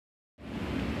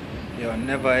You'll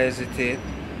never hesitate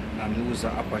and lose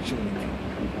an opportunity.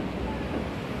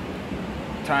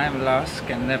 Time lost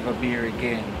can never be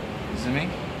regained. You see me?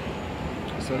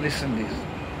 So listen this.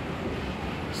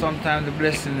 Sometimes the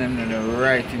blessing them are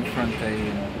right in front of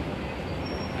you.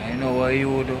 And you know what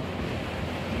you do?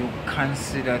 You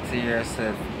consider to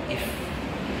yourself if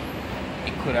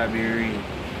it could have been real.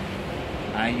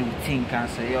 And you think and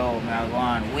say, yo, man, go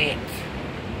on, wait.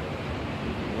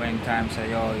 When time say,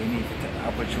 yo, you need to take the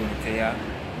opportunity, yeah?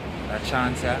 The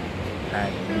chance, yeah?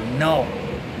 Like, no.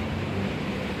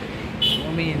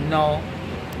 I mean no.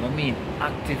 I mean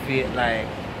activate like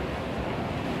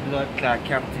blood clot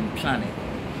Captain Planet.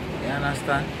 You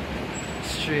understand?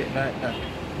 Straight like that.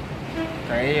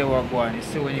 Because here we're going. You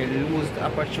see, when you lose the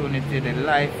opportunity, the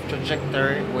life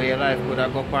trajectory where your life could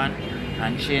have gone on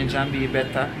and change and be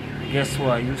better, guess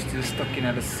what? You still stuck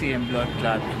in the same blood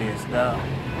clot place.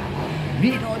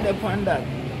 Be down upon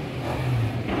that.